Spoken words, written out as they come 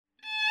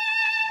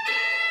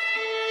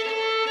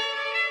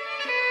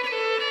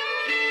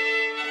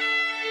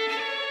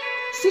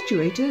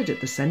Situated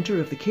at the centre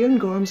of the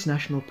Cairngorms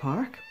National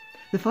Park,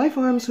 the Fife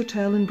Arms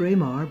Hotel in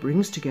Braemar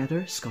brings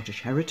together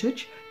Scottish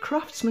heritage,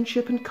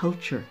 craftsmanship and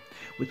culture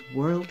with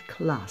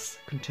world-class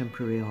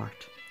contemporary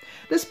art.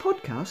 This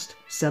podcast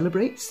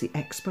celebrates the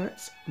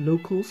experts,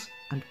 locals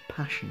and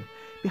passion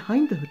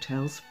behind the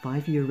hotel's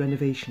 5-year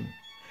renovation.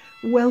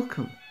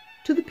 Welcome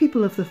to the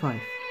people of the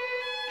Fife.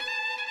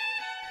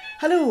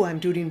 Hello, I'm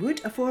Maureen Wood,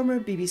 a former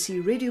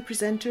BBC radio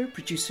presenter,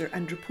 producer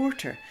and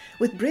reporter,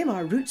 with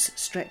Braemar roots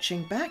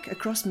stretching back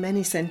across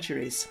many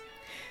centuries.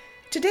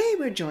 Today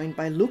we're joined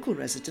by local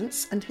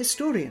residents and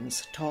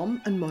historians,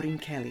 Tom and Maureen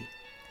Kelly.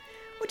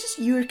 What is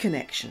your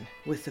connection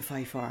with the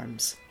Fife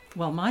Arms?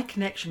 Well, my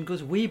connection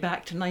goes way back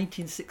to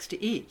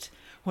 1968,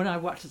 when I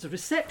worked as a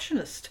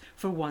receptionist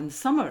for one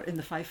summer in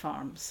the Fife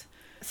Arms.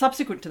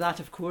 Subsequent to that,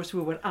 of course,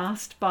 we were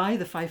asked by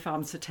the Fife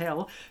Arms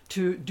Hotel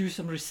to do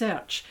some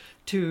research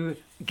to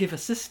give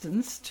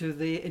assistance to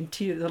the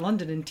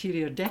London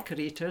interior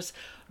decorators,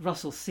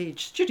 Russell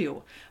Sage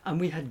Studio. And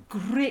we had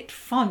great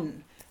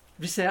fun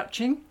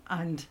researching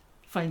and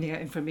finding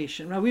out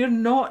information. Now, we're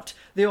not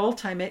the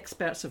all-time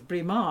experts of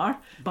Braemar,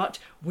 but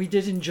we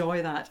did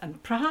enjoy that.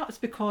 And perhaps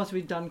because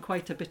we'd done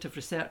quite a bit of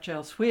research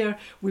elsewhere,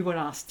 we were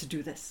asked to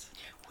do this.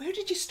 Where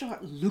did you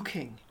start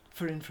looking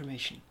for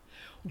information?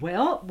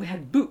 Well, we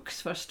had books,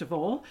 first of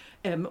all,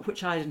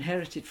 which I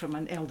inherited from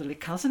an elderly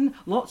cousin.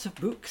 Lots of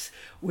books.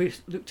 We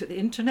looked at the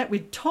internet. We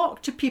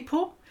talked to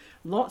people,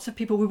 lots of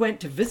people. We went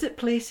to visit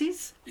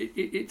places.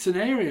 It's an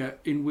area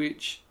in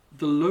which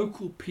the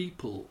local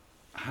people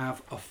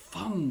have a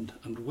fund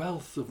and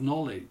wealth of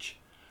knowledge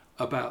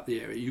about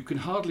the area. You can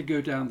hardly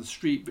go down the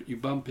street, but you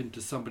bump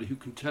into somebody who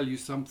can tell you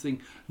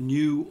something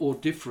new or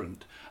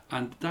different.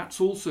 And that's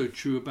also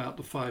true about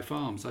the Fife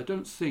Arms. I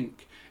don't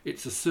think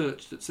it's a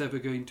search that's ever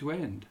going to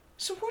end.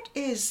 So what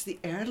is the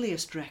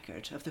earliest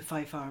record of the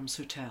Fife Arms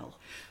Hotel?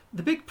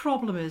 The big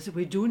problem is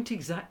we don't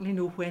exactly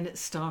know when it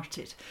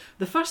started.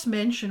 The first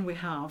mention we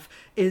have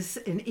is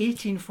in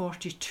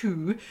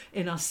 1842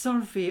 in a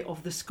survey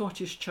of the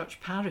Scottish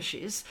church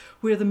parishes,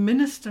 where the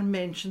minister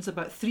mentions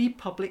about 3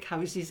 public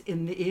houses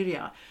in the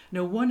area.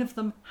 Now, one of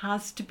them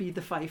has to be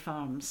the Fife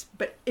Arms.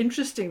 But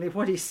interestingly,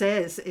 what he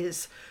says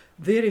is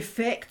their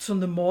effects on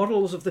the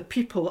morals of the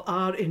people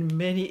are in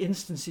many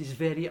instances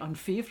very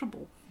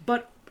unfavourable.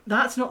 But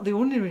that's not the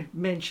only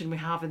mention we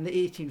have in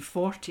the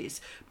 1840s,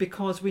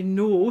 because we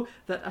know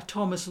that a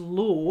Thomas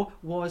Lowe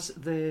was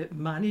the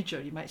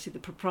manager, you might say the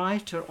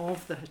proprietor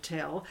of the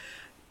hotel,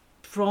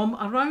 from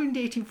around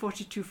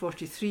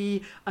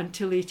 1842-43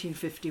 until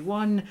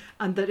 1851,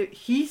 and that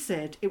he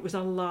said it was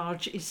a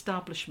large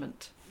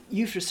establishment.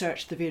 You've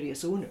researched the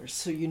various owners,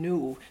 so you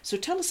know. So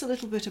tell us a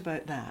little bit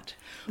about that.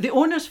 The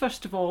owners,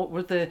 first of all,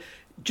 were the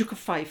Duke of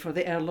Fife, or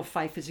the Earl of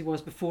Fife as he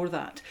was before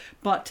that.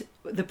 But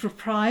the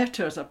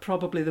proprietors are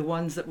probably the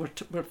ones that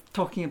we're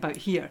talking about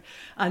here.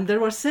 And there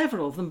were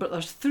several of them, but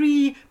there's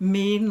 3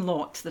 main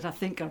lots that I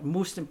think are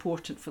most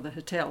important for the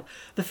hotel.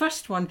 The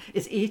first one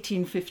is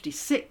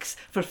 1856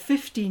 for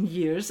 15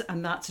 years,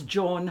 and that's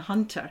John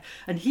Hunter.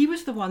 And he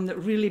was the one that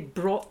really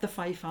brought the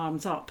Fife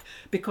Arms up,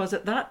 because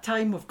at that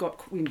time we've got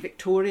Queen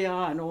Victoria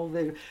and all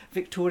the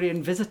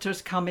Victorian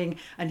visitors coming,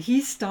 and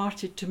he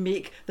started to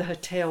make the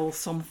hotel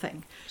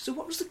something. So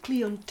what was the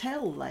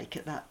clientele like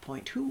at that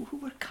point? Who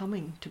were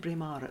coming to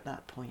Braemar at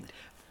that point?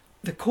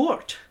 The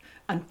court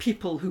and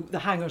people the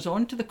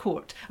hangers-on to the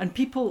court, and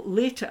people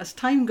later, as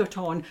time got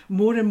on,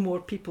 more and more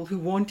people who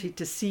wanted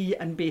to see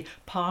and be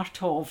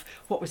part of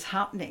what was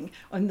happening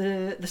on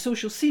the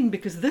social scene,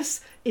 because this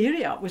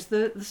area was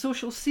the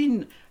social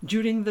scene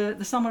during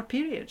the summer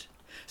period.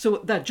 So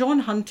that John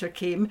Hunter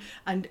came,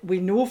 and we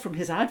know from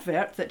his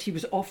advert that he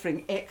was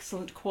offering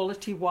excellent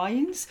quality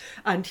wines,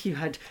 and he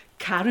had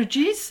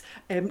carriages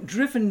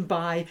driven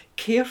by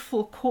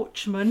careful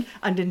coachmen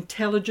and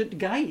intelligent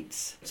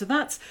guides. So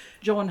that's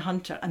John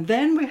Hunter. And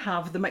then we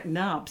have the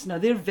McNabs. Now,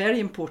 they're very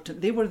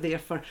important. They were there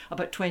for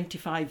about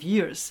 25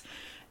 years.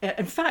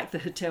 In fact, the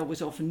hotel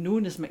was often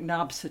known as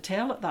McNab's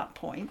Hotel at that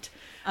point,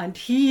 and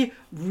he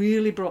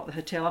really brought the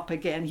hotel up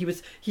again.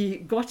 He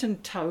got in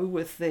tow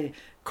with the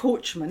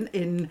coachman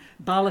in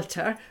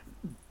Ballater,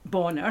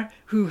 Bonner,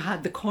 who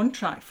had the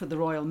contract for the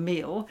Royal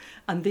Mail,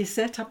 and they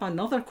set up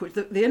another coach.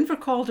 The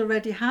Invercalled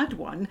already had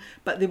one,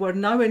 but they were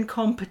now in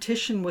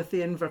competition with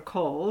the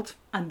Invercalled,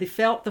 and they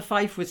felt the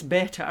Fife was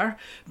better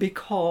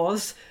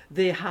because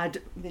they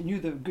knew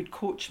they were good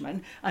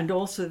coachmen, and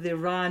also they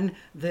ran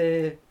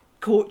the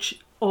coach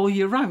all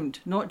year round,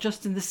 not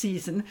just in the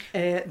season.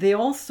 They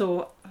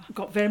also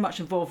got very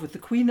much involved with the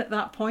Queen at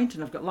that point,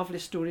 and I've got lovely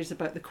stories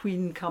about the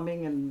Queen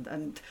coming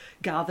and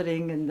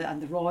gathering, and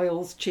the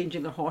royals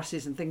changing their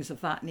horses and things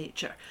of that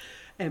nature.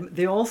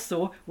 They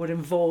also were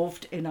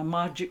involved in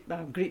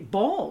a great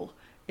ball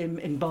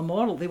in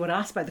Balmoral. They were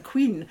asked by the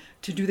Queen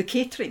to do the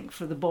catering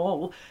for the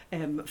ball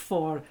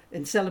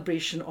in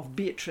celebration of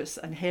Beatrice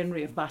and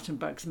Henry of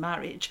Battenberg's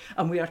marriage.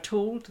 And we are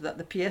told that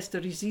the pièce de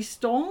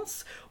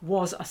résistance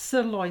was a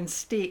sirloin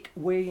steak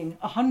weighing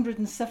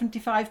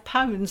 175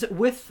 pounds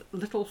with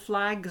little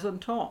flags on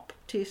top,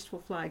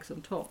 tasteful flags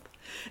on top.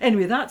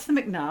 Anyway, that's the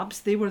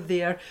McNabs. They were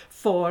there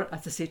for,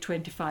 as I say,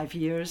 25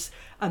 years.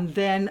 And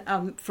then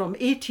from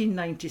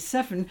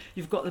 1897,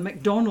 you've got the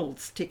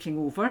MacDonalds taking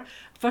over.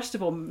 First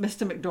of all,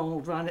 Mr.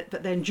 MacDonald ran it,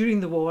 but then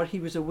during the war, he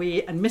was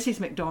away and Mrs.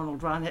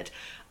 MacDonald ran it.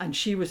 And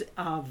she was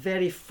a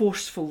very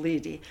forceful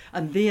lady.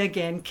 And they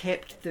again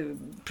kept the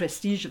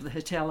prestige of the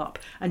hotel up.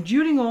 And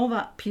during all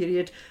that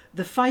period,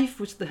 the Fife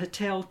was the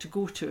hotel to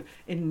go to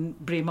in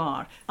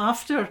Braemar.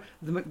 After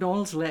the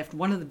MacDonalds left,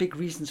 one of the big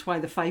reasons why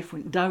the Fife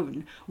went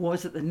down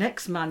was that the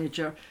next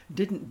manager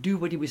didn't do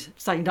what he was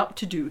signed up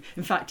to do.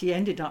 In fact, he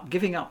ended up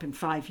giving up in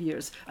 5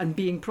 years and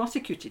being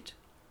prosecuted.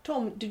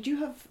 Tom, did you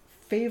have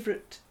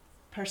favourite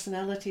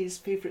personalities,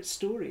 favourite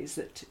stories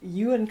that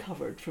you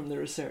uncovered from the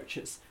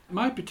researches?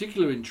 My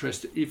particular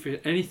interest, if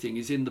anything,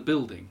 is in the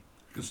building,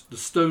 because the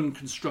stone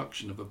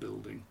construction of a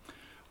building,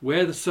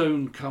 where the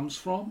stone comes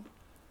from,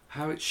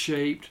 how it's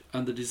shaped,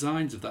 and the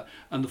designs of that.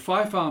 And the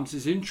Fife Arms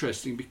is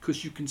interesting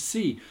because you can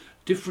see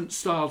different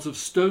styles of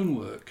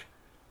stonework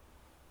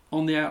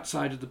on the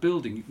outside of the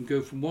building. You can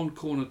go from one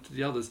corner to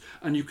the others,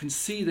 and you can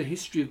see the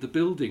history of the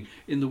building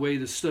in the way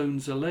the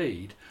stones are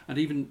laid, and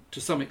even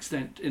to some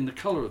extent in the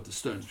colour of the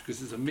stones, because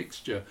there's a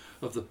mixture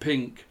of the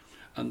pink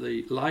and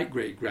the light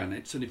grey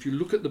granites. And if you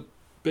look at the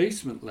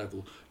basement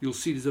level, you'll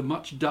see there's a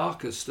much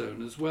darker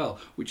stone as well,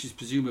 which is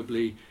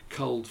presumably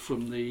culled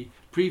from the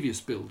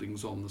previous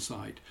buildings on the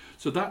site.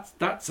 So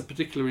that's a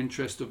particular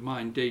interest of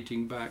mine,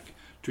 dating back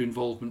to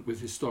involvement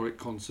with historic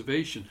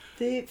conservation.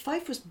 The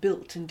Fife was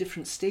built in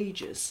different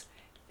stages.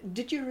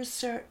 Did your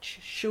research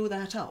show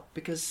that up?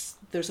 Because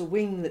there's a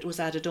wing that was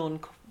added on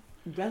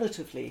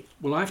relatively.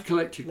 Well, I've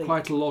collected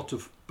quite a lot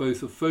of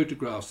both of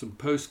photographs and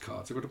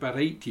postcards. I've got about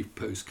 80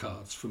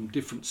 postcards from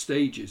different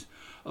stages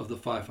of the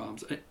Fife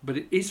Arms. But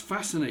it is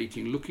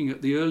fascinating looking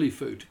at the early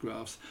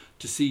photographs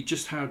to see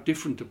just how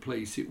different a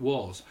place it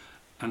was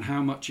and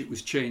how much it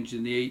was changed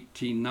in the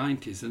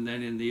 1890s and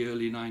then in the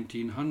early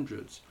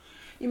 1900s.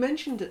 You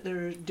mentioned that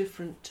there are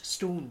different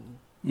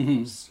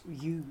stones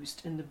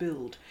used in the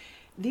build.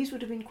 These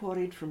would have been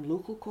quarried from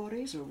local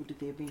quarries, or would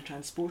they have been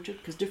transported?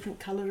 Because different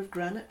colour of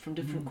granite from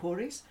different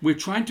quarries? We're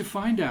trying to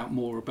find out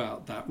more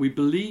about that. We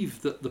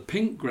believe that the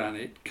pink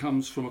granite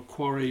comes from a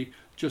quarry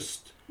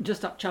just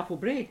up Chapel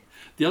Brae.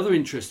 The other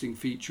interesting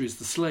feature is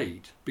the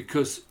slate,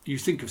 because you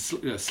think of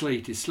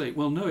slate is slate.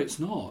 Well, no, it's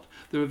not.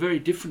 There are very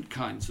different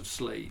kinds of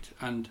slate,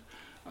 and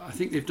I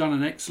think they've done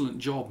an excellent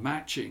job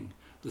matching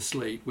the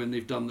slate when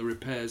they've done the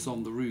repairs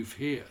on the roof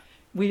here.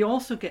 We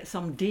also get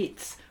some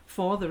dates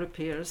for the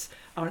repairs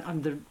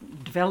and the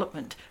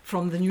development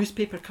from the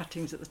newspaper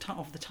cuttings at the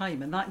of the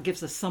time, and that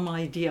gives us some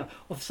idea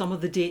of some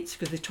of the dates,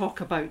 because they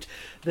talk about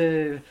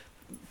the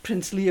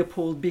Prince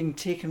Leopold being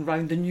taken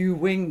round the new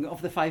wing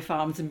of the Fife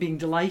Arms and being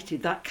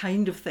delighted, that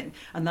kind of thing,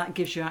 and that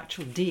gives you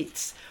actual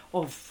dates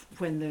of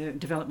when the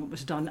development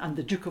was done. And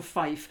the Duke of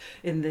Fife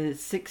in the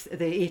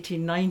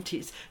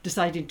 1890s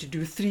decided to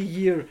do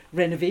 3-year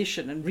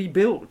renovation and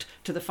rebuild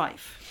to the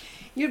Fife.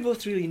 You're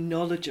both really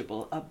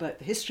knowledgeable about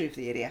the history of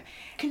the area.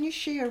 Can you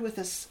share with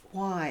us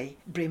why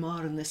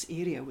Braemar in this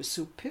area was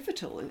so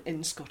pivotal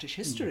in Scottish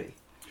history?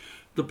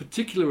 The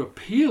particular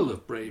appeal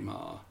of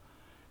Braemar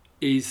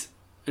is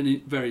a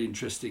very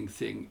interesting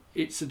thing.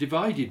 It's a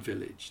divided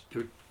village.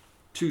 There are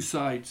two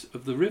sides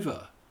of the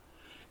river.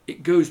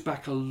 It goes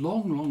back a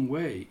long, long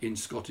way in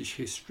Scottish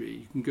history.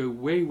 You can go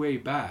way, way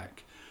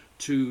back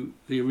to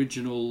the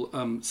original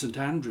St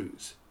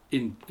Andrews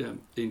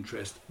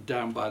interest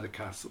down by the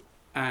castle,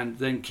 and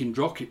then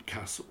Kindrocket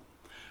Castle.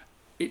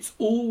 It's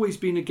always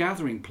been a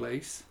gathering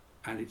place,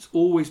 and it's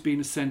always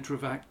been a centre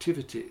of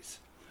activities,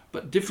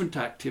 but different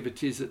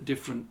activities at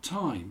different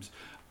times.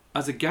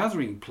 As a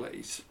gathering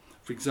place,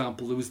 for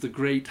example, there was the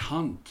Great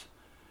Hunt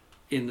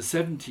in the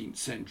 17th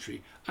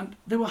century, and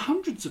there were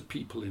hundreds of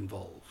people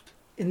involved.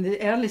 In the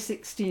early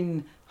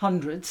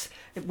 1600s,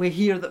 we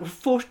hear that there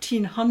were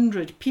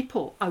 1,400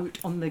 people out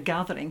on the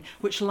gathering,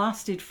 which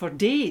lasted for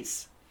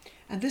days.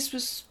 And this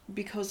was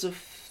because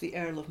of the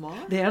Earl of Mar?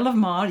 The Earl of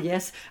Mar,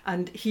 yes.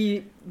 And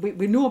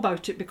we know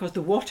about it because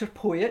the water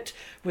poet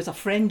was a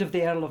friend of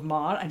the Earl of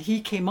Mar, and he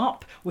came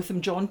up with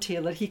him, John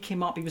Taylor. He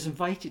came up, he was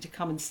invited to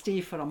come and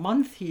stay for a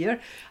month here,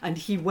 and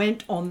he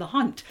went on the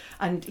hunt.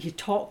 And he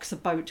talks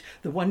about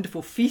the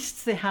wonderful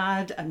feasts they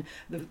had, and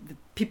the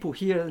people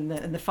here in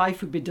the Fife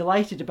would be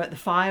delighted about the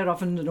fire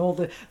oven and all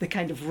the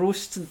kind of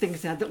roasts and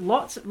things they had.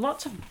 Lots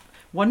of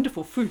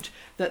wonderful food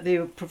that they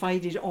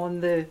provided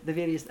on the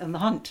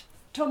hunt.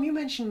 Tom, you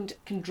mentioned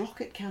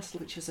Kindrocket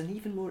Castle, which has an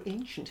even more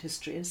ancient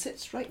history and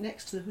sits right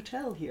next to the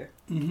hotel here.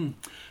 Mm-hmm.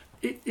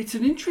 It's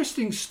an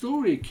interesting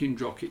story,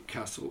 Kindrocket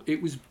Castle.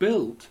 It was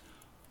built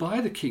by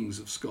the kings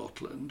of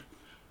Scotland,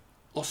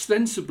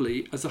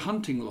 ostensibly as a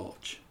hunting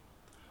lodge.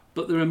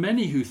 But there are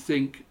many who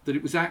think that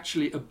it was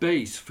actually a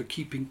base for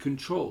keeping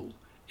control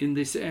in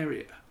this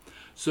area.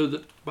 So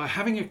that by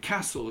having a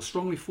castle, a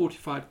strongly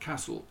fortified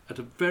castle, at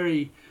a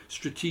very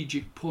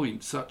strategic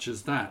point such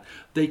as that,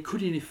 they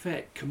could in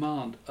effect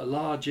command a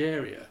large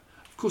area.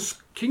 Of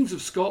course, kings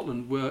of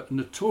Scotland were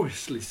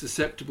notoriously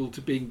susceptible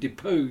to being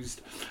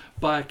deposed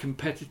by a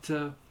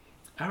competitor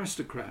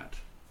aristocrat,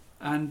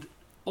 and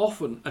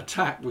often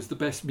attack was the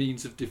best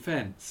means of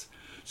defence.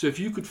 So if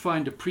you could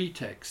find a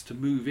pretext to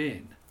move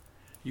in,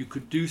 you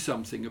could do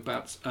something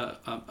about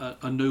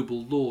a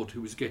noble lord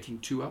who was getting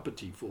too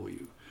uppity for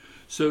you.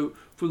 So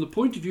from the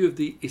point of view of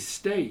the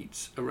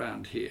estates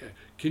around here,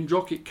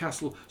 Kindrocket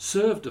Castle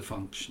served a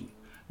function.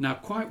 Now,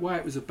 quite why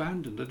it was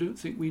abandoned, I don't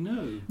think we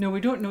know. No,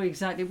 we don't know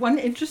exactly. One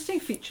interesting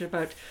feature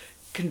about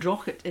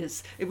Kindrocket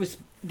is it was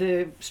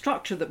the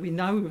structure that we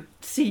now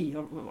see,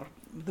 or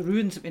the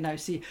ruins that we now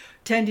see,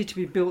 tended to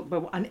be built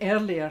by an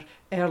earlier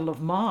Earl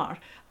of Mar,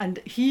 and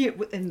he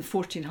in the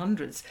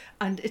 1400s,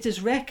 and it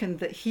is reckoned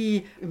that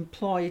he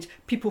employed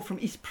people from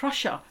East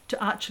Prussia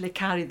to actually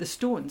carry the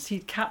stones.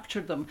 He'd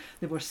captured them,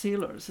 they were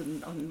sailors,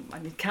 and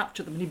he'd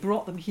captured them and he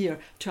brought them here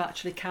to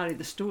actually carry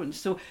the stones.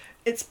 So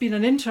it's been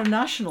an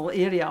international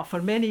area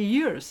for many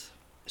years.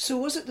 So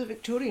was it the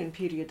Victorian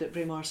period that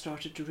Braemar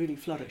started to really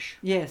flourish?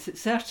 Yes, it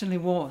certainly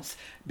was,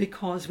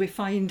 because we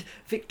find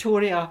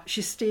Victoria,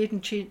 she stayed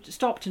and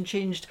stopped and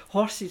changed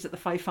horses at the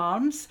Fife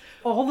Arms.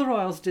 All the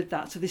royals did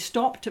that, so they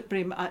stopped at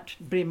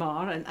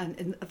Braemar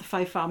and at the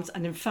Fife Arms,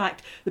 and in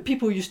fact the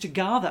people used to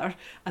gather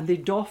and they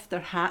doffed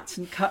their hats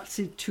and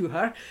curtsied to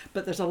her.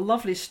 But there's a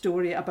lovely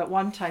story about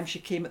one time she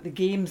came at the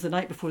games, the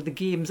night before the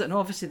games, and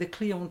obviously the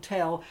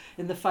clientele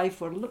in the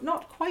Fife were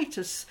not quite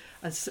as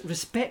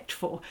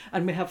respectful,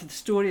 and we have the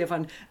story of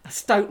a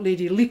stout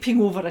lady leaping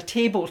over a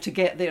table to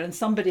get there, and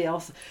somebody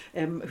else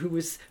who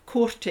was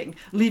courting,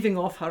 leaving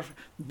off her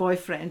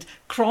boyfriend,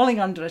 crawling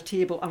under a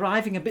table,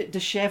 arriving a bit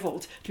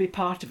dishevelled to be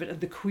part of it, and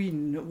the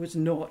Queen was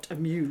not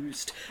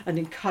amused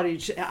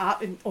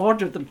and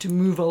ordered them to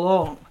move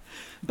along.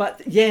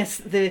 But yes,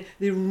 the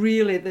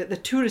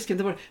tourists came.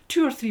 There were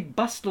 2 or 3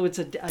 busloads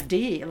a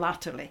day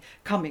latterly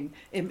coming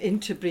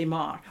into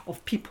Braemar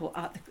of people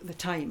at the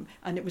time,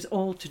 and it was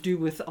all to do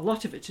with, a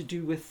lot of it to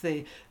do with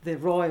the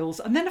royals.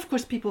 And then of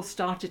course people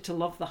started to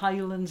love the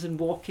Highlands, and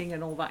walking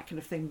and all that kind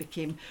of thing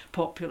became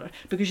popular,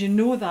 because you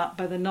know that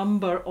by the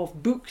number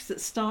of books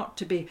that start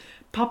to be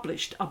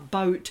published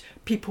about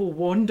people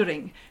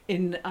wandering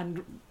in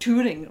and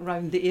touring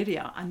around the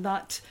area, and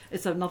that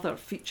is another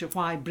feature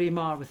why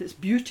Braemar, with its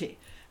beauty,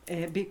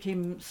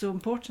 became so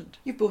important.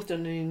 You've both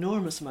done an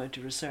enormous amount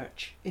of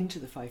research into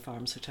the Fife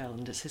Arms Hotel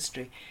and its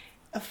history.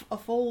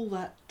 Of all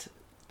that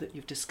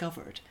you've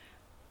discovered,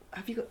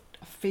 have you got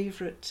a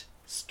favourite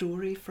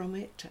story from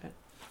it?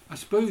 I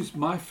suppose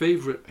my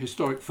favourite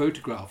historic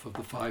photograph of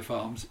the Fife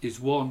Arms is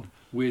one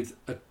with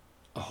a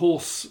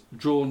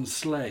horse-drawn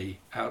sleigh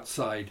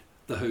outside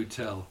the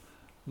hotel,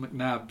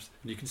 McNabb's,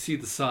 and you can see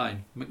the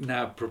sign,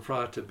 McNabb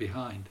Proprietor,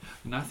 behind.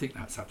 And I think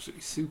that's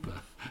absolutely super.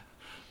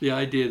 The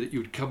idea that you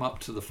would come up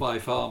to the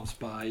Fife Arms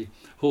by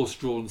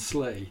horse-drawn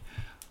sleigh.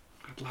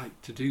 I'd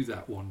like to do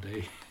that one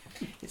day.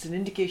 It's an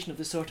indication of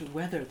the sort of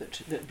weather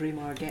that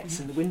Braemar gets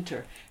in the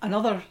winter.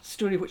 Another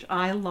story which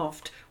I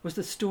loved was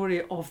the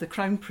story of the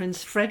Crown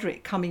Prince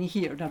Frederick coming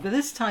here. Now, by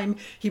this time,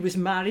 he was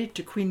married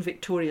to Queen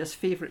Victoria's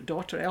favourite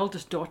daughter,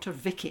 eldest daughter,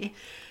 Vicky.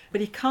 But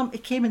he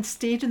came and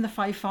stayed in the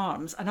Fife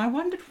Arms, and I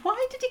wondered,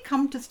 why did he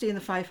come to stay in the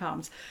Fife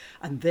Arms?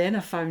 And then I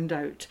found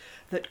out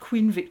that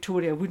Queen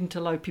Victoria wouldn't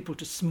allow people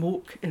to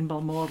smoke in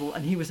Balmoral,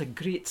 and he was a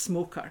great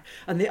smoker.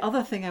 And the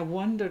other thing I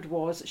wondered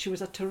was, she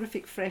was a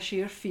terrific fresh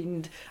air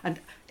fiend and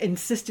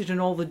insisted on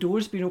all the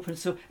doors being open,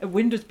 so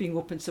windows being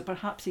open, so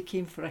perhaps he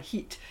came for a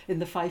heat in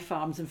the Fife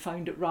Arms and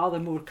found it rather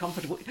more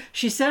comfortable.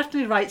 She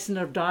certainly writes in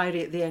her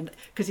diary at the end,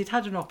 because he'd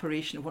had an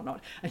operation and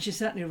whatnot, and she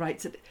certainly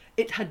writes that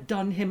it had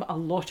done him a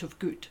lot of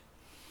good.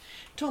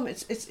 Tom,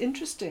 it's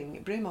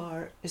interesting.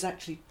 Braemar is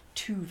actually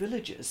 2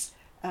 villages.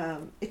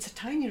 It's a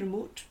tiny,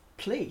 remote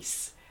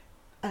place,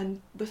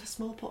 and with a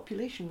small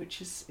population,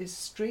 which is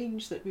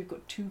strange that we've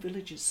got 2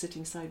 villages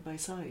sitting side by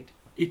side.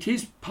 It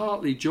is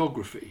partly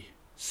geography,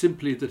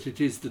 simply that it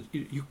is that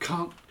you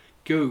can't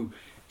go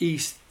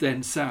east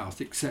then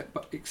south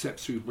except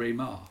through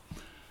Braemar.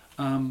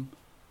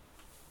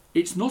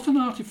 It's not an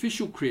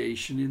artificial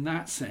creation in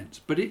that sense,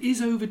 but it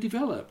is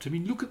overdeveloped. I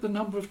mean, look at the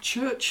number of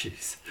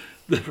churches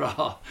there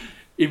are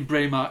in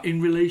Braemar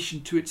in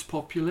relation to its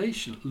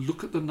population.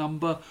 Look at the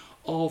number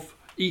of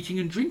eating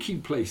and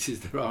drinking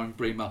places there are in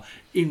Braemar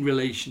in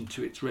relation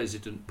to its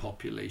resident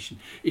population.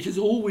 It has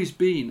always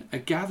been a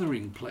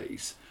gathering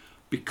place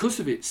because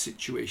of its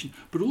situation,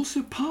 but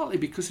also partly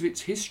because of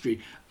its history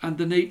and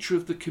the nature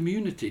of the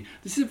community.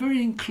 This is a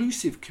very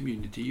inclusive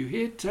community. You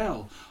hear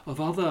tell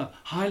of other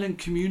Highland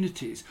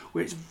communities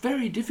where it's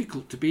very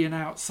difficult to be an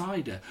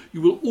outsider. You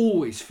will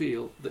always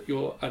feel that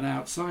you're an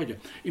outsider.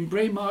 In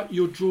Braemar,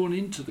 you're drawn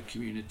into the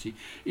community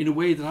in a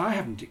way that I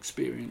haven't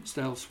experienced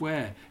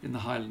elsewhere in the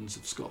Highlands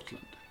of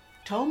Scotland.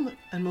 Tom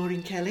and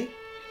Maureen Kelly,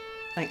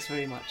 thanks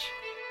very much.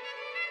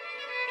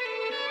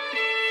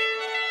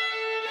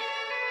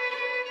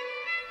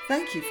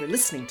 Thank you for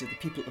listening to The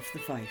People of the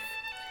Fife.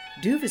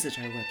 Do visit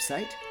our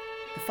website,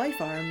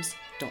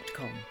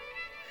 thefifearms.com.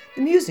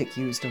 The music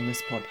used on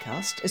this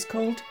podcast is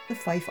called The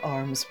Fife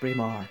Arms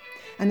Braemar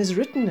and is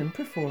written and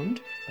performed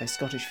by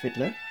Scottish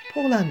fiddler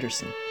Paul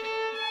Anderson.